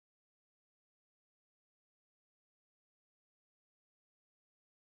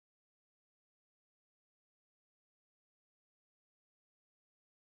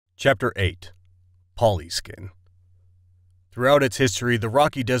Chapter 8 Polyskin. Throughout its history, the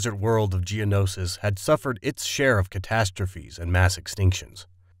rocky desert world of Geonosis had suffered its share of catastrophes and mass extinctions,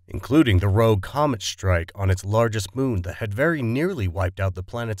 including the rogue comet strike on its largest moon that had very nearly wiped out the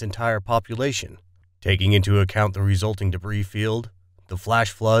planet's entire population. Taking into account the resulting debris field, the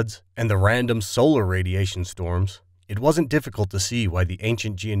flash floods, and the random solar radiation storms, it wasn't difficult to see why the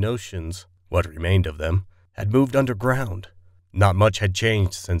ancient Geonosians, what remained of them, had moved underground. Not much had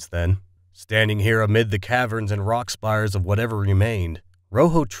changed since then. Standing here amid the caverns and rock spires of whatever remained,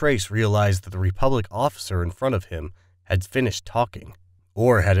 Rojo Trace realized that the Republic officer in front of him had finished talking,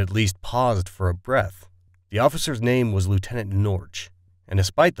 or had at least paused for a breath. The officer's name was Lieutenant Norch, and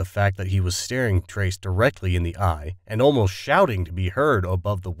despite the fact that he was staring Trace directly in the eye and almost shouting to be heard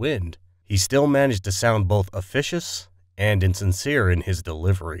above the wind, he still managed to sound both officious and insincere in his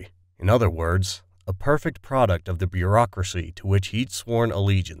delivery. In other words, a perfect product of the bureaucracy to which he'd sworn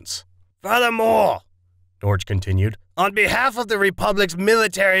allegiance. Furthermore, Norch continued, on behalf of the Republic's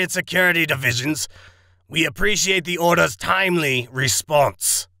military and security divisions, we appreciate the Order's timely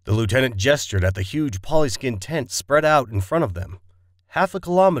response. The lieutenant gestured at the huge Polyskin tent spread out in front of them. Half a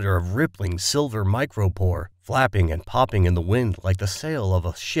kilometer of rippling silver micropore, flapping and popping in the wind like the sail of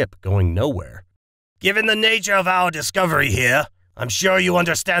a ship going nowhere. Given the nature of our discovery here, I'm sure you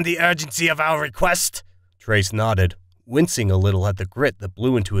understand the urgency of our request. Trace nodded, wincing a little at the grit that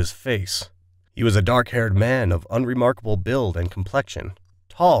blew into his face. He was a dark-haired man of unremarkable build and complexion,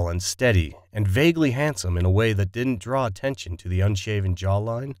 tall and steady, and vaguely handsome in a way that didn't draw attention to the unshaven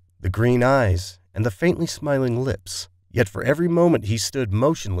jawline, the green eyes, and the faintly smiling lips. Yet for every moment he stood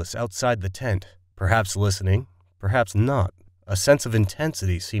motionless outside the tent, perhaps listening, perhaps not. A sense of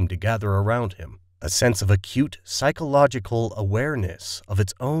intensity seemed to gather around him, a sense of acute psychological awareness of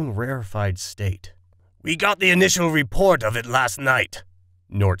its own rarefied state. We got the initial report of it last night,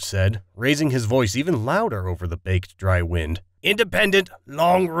 Norch said, raising his voice even louder over the baked dry wind. Independent,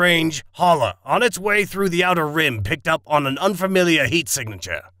 long-range hauler on its way through the outer rim picked up on an unfamiliar heat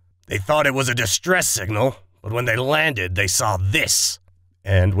signature. They thought it was a distress signal, but when they landed, they saw this.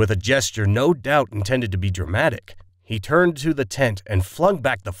 And with a gesture no doubt intended to be dramatic, he turned to the tent and flung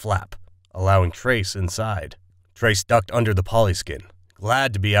back the flap, allowing Trace inside. Trace ducked under the Polyskin,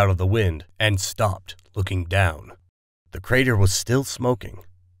 glad to be out of the wind, and stopped, looking down. The crater was still smoking,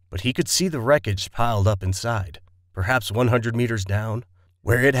 but he could see the wreckage piled up inside, perhaps 100 meters down,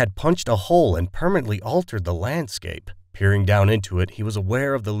 where it had punched a hole and permanently altered the landscape. Peering down into it, he was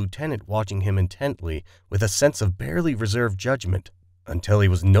aware of the lieutenant watching him intently with a sense of barely reserved judgment, until he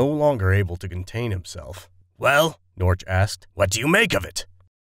was no longer able to contain himself. Well, Norch asked, what do you make of it?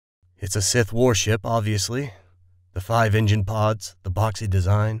 It's a Sith warship, obviously. The 5 engine pods, the boxy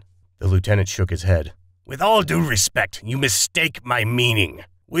design. The lieutenant shook his head. With all due respect, you mistake my meaning.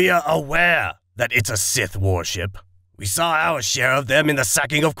 We are aware that it's a Sith warship. We saw our share of them in the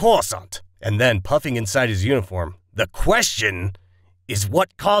sacking of Coruscant. And then, puffing inside his uniform, the question is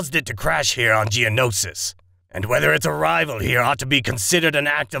what caused it to crash here on Geonosis, and whether its arrival here ought to be considered an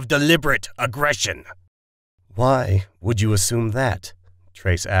act of deliberate aggression. Why would you assume that?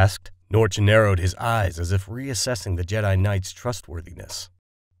 Trace asked. Norch narrowed his eyes as if reassessing the Jedi Knights' trustworthiness.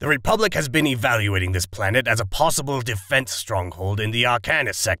 The Republic has been evaluating this planet as a possible defense stronghold in the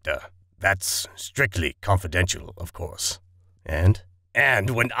Arcanus sector. That's strictly confidential, of course. And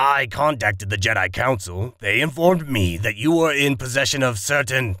when I contacted the Jedi Council, they informed me that you were in possession of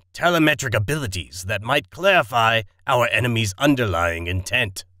certain telemetric abilities that might clarify our enemy's underlying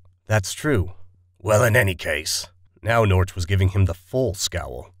intent. That's true. Well, in any case. Now Norch was giving him the full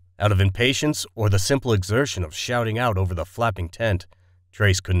scowl. Out of impatience or the simple exertion of shouting out over the flapping tent,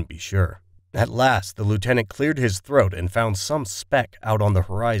 Trace couldn't be sure. At last, the lieutenant cleared his throat and found some speck out on the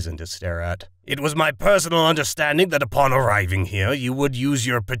horizon to stare at. It was my personal understanding that upon arriving here, you would use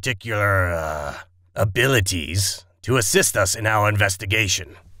your particular, abilities to assist us in our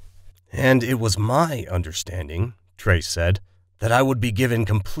investigation. And it was my understanding, Trace said, that I would be given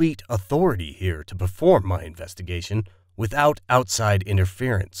complete authority here to perform my investigation without outside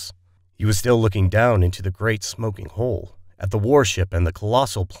interference. He was still looking down into the great smoking hole, at the warship and the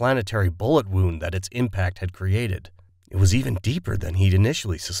colossal planetary bullet wound that its impact had created. It was even deeper than he'd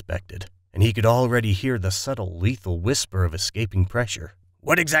initially suspected, and he could already hear the subtle, lethal whisper of escaping pressure.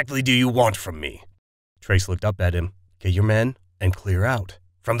 What exactly do you want from me? Trace looked up at him. Get your men and clear out.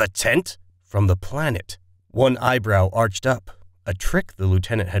 From the tent? From the planet. One eyebrow arched up, a trick the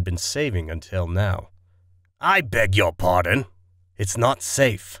lieutenant had been saving until now. I beg your pardon. It's not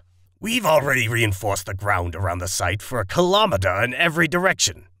safe. We've already reinforced the ground around the site for 1 kilometer in every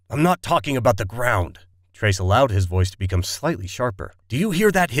direction. I'm not talking about the ground. Trace allowed his voice to become slightly sharper. "Do you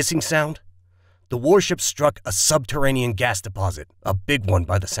hear that hissing sound? The warship struck a subterranean gas deposit, a big one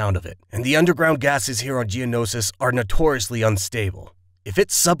by the sound of it, and the underground gases here on Geonosis are notoriously unstable. If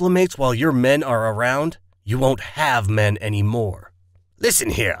it sublimates while your men are around, you won't have men anymore."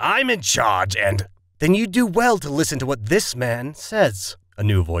 "Listen here, I'm in charge and—" "Then you do well to listen to what this man says," a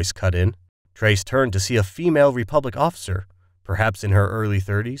new voice cut in. Trace turned to see a female Republic officer, perhaps in her early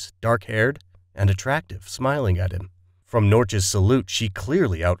 30s, dark-haired and attractive, smiling at him. From Norch's salute, she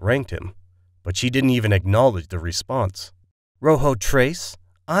clearly outranked him, but she didn't even acknowledge the response. "Rojo Trace,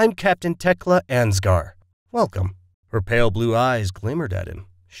 I'm Captain Tekla Ansgar. Welcome." Her pale blue eyes glimmered at him,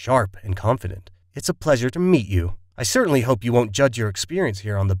 sharp and confident. "It's a pleasure to meet you. I certainly hope you won't judge your experience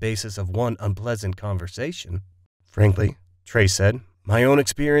here on the basis of one unpleasant conversation." "Frankly," Trace said, "my own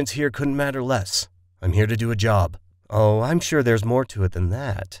experience here couldn't matter less. I'm here to do a job." "Oh, I'm sure there's more to it than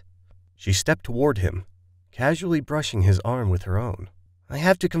that." She stepped toward him, casually brushing his arm with her own. "I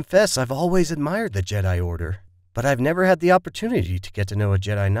have to confess I've always admired the Jedi Order, but I've never had the opportunity to get to know a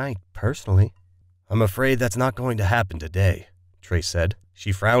Jedi Knight personally." "I'm afraid that's not going to happen today," Trace said.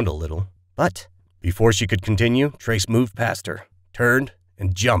 She frowned a little, but before she could continue, Trace moved past her, turned,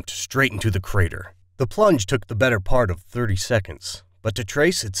 and jumped straight into the crater. The plunge took the better part of 30 seconds, but to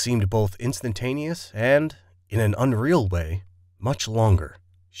Trace it seemed both instantaneous and, in an unreal way, much longer.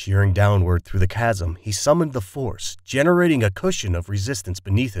 Shearing downward through the chasm, he summoned the Force, generating a cushion of resistance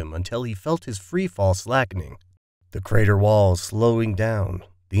beneath him until he felt his free fall slackening. The crater walls slowing down,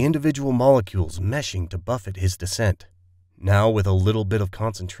 the individual molecules meshing to buffet his descent. Now, with a little bit of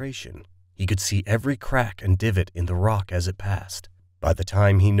concentration, he could see every crack and divot in the rock as it passed. By the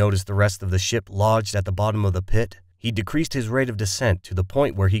time he noticed the rest of the ship lodged at the bottom of the pit, he decreased his rate of descent to the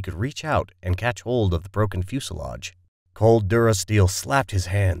point where he could reach out and catch hold of the broken fuselage. Cold durasteel slapped his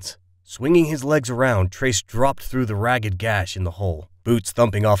hands. Swinging his legs around, Trace dropped through the ragged gash in the hull, boots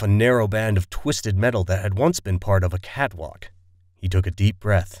thumping off a narrow band of twisted metal that had once been part of a catwalk. He took a deep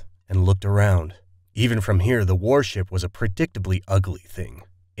breath and looked around. Even from here, the warship was a predictably ugly thing,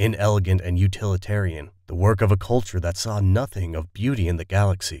 inelegant and utilitarian, the work of a culture that saw nothing of beauty in the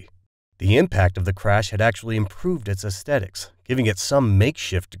galaxy. The impact of the crash had actually improved its aesthetics, giving it some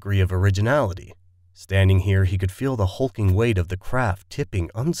makeshift degree of originality. Standing here, he could feel the hulking weight of the craft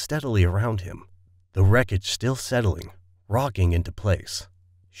tipping unsteadily around him, the wreckage still settling, rocking into place.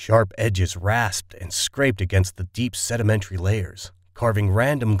 Sharp edges rasped and scraped against the deep sedimentary layers, carving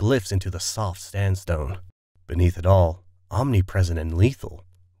random glyphs into the soft sandstone. Beneath it all, omnipresent and lethal,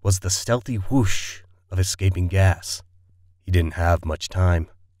 was the stealthy whoosh of escaping gas. He didn't have much time.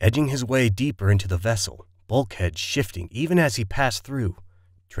 Edging his way deeper into the vessel, bulkheads shifting even as he passed through,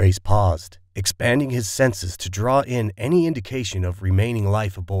 Trace paused, expanding his senses to draw in any indication of remaining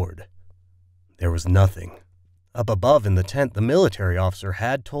life aboard. There was nothing. Up above in the tent, the military officer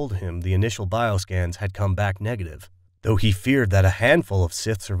had told him the initial bioscans had come back negative, though he feared that a handful of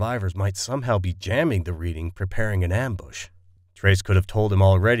Sith survivors might somehow be jamming the reading, preparing an ambush. Trace could have told him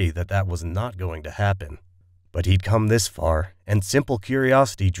already that that was not going to happen. But he'd come this far, and simple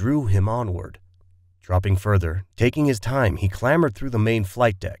curiosity drew him onward. Dropping further, taking his time, he clambered through the main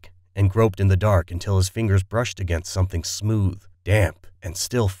flight deck and groped in the dark until his fingers brushed against something smooth, damp, and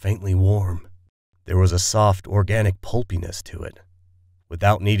still faintly warm. There was a soft, organic pulpiness to it.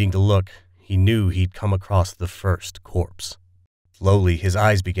 Without needing to look, he knew he'd come across the first corpse. Slowly, his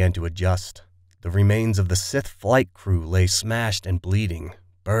eyes began to adjust. The remains of the Sith flight crew lay smashed and bleeding,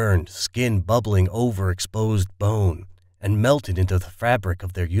 burned, skin bubbling over exposed bone, and melted into the fabric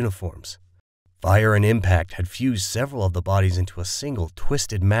of their uniforms. Fire and impact had fused several of the bodies into a single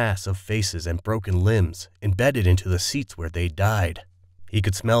twisted mass of faces and broken limbs, embedded into the seats where they died. He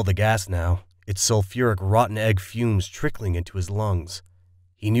could smell the gas now, its sulfuric rotten egg fumes trickling into his lungs.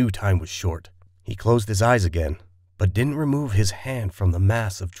 He knew time was short. He closed his eyes again, but didn't remove his hand from the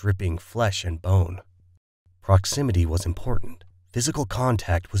mass of dripping flesh and bone. Proximity was important. Physical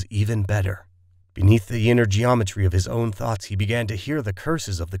contact was even better. Beneath the inner geometry of his own thoughts, he began to hear the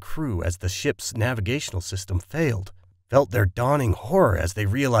curses of the crew as the ship's navigational system failed, felt their dawning horror as they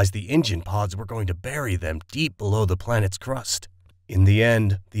realized the engine pods were going to bury them deep below the planet's crust. In the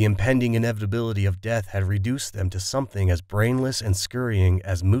end, the impending inevitability of death had reduced them to something as brainless and scurrying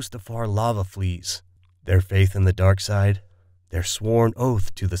as Mustafar lava fleas. Their faith in the dark side, their sworn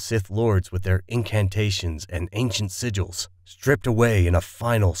oath to the Sith Lords with their incantations and ancient sigils, stripped away in a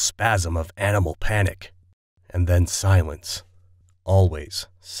final spasm of animal panic. And then silence. Always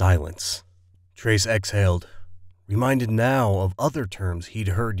silence. Trace exhaled, reminded now of other terms he'd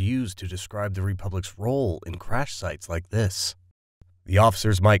heard used to describe the Republic's role in crash sites like this. The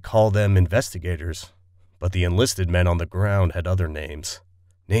officers might call them investigators, But the enlisted men on the ground had other names.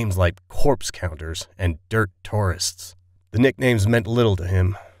 Names like corpse counters and dirt tourists. The nicknames meant little to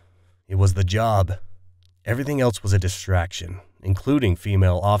him. It was the job. Everything else was a distraction, including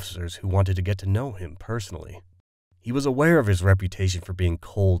female officers who wanted to get to know him personally. He was aware of his reputation for being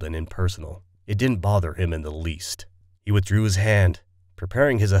cold and impersonal. It didn't bother him in the least. He withdrew his hand,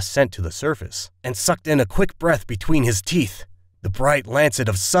 preparing his ascent to the surface, and sucked in a quick breath between his teeth. The bright lancet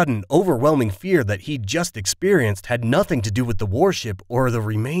of sudden, overwhelming fear that he'd just experienced had nothing to do with the warship or the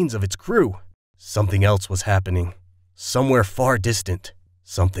remains of its crew. Something else was happening. Somewhere far distant.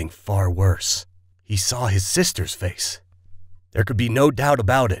 Something far worse. He saw his sister's face. There could be no doubt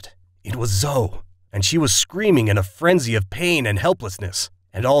about it. It was Zoe, and she was screaming in a frenzy of pain and helplessness.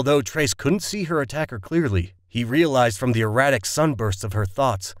 And although Trace couldn't see her attacker clearly, he realized from the erratic sunbursts of her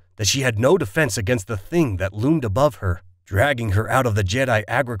thoughts that she had no defense against the thing that loomed above her, dragging her out of the Jedi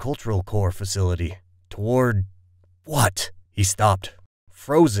Agricultural Corps facility. Toward... what? He stopped,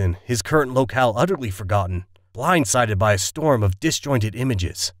 frozen, his current locale utterly forgotten, blindsided by a storm of disjointed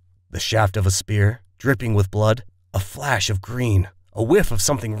images. The shaft of a spear, dripping with blood, a flash of green, a whiff of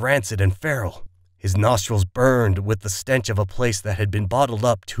something rancid and feral. His nostrils burned with the stench of a place that had been bottled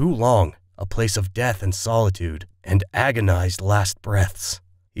up too long, a place of death and solitude, and agonized last breaths.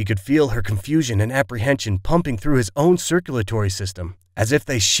 He could feel her confusion and apprehension pumping through his own circulatory system, as if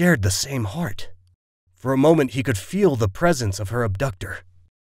they shared the same heart. For a moment he could feel the presence of her abductor.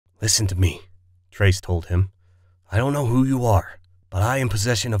 "Listen to me," Trace told him. "I don't know who you are, but I am in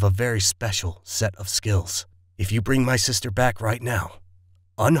possession of a very special set of skills. If you bring my sister back right now,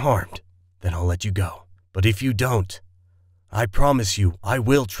 unharmed, then I'll let you go. But if you don't, I promise you I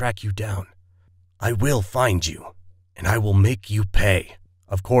will track you down. I will find you, and I will make you pay."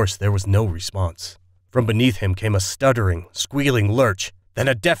 Of course, there was no response. From beneath him came a stuttering, squealing lurch, then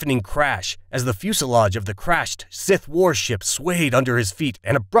a deafening crash as the fuselage of the crashed Sith warship swayed under his feet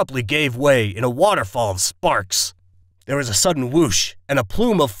and abruptly gave way in a waterfall of sparks. There was a sudden whoosh and a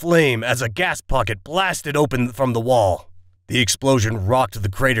plume of flame as a gas pocket blasted open from the wall. The explosion rocked the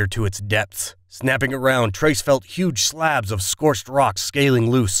crater to its depths. Snapping around, Trace felt huge slabs of scorched rock scaling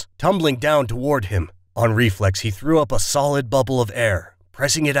loose, tumbling down toward him. On reflex, he threw up a solid bubble of air,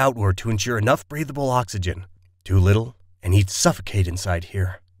 pressing it outward to ensure enough breathable oxygen. Too little, and he'd suffocate inside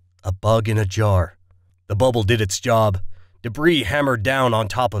here. A bug in a jar. The bubble did its job. Debris hammered down on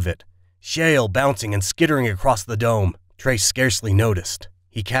top of it, shale bouncing and skittering across the dome. Trace scarcely noticed.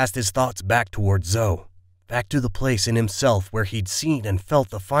 He cast his thoughts back toward Zoe, back to the place in himself where he'd seen and felt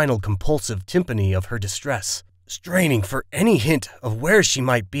the final compulsive tympany of her distress, straining for any hint of where she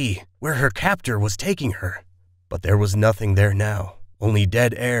might be, where her captor was taking her. But there was nothing there now. Only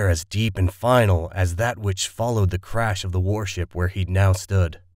dead air as deep and final as that which followed the crash of the warship where he'd now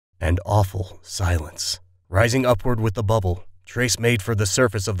stood. And awful silence. Rising upward with the bubble, Trace made for the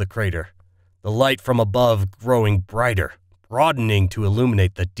surface of the crater, the light from above growing brighter, broadening to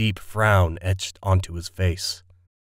illuminate the deep frown etched onto his face.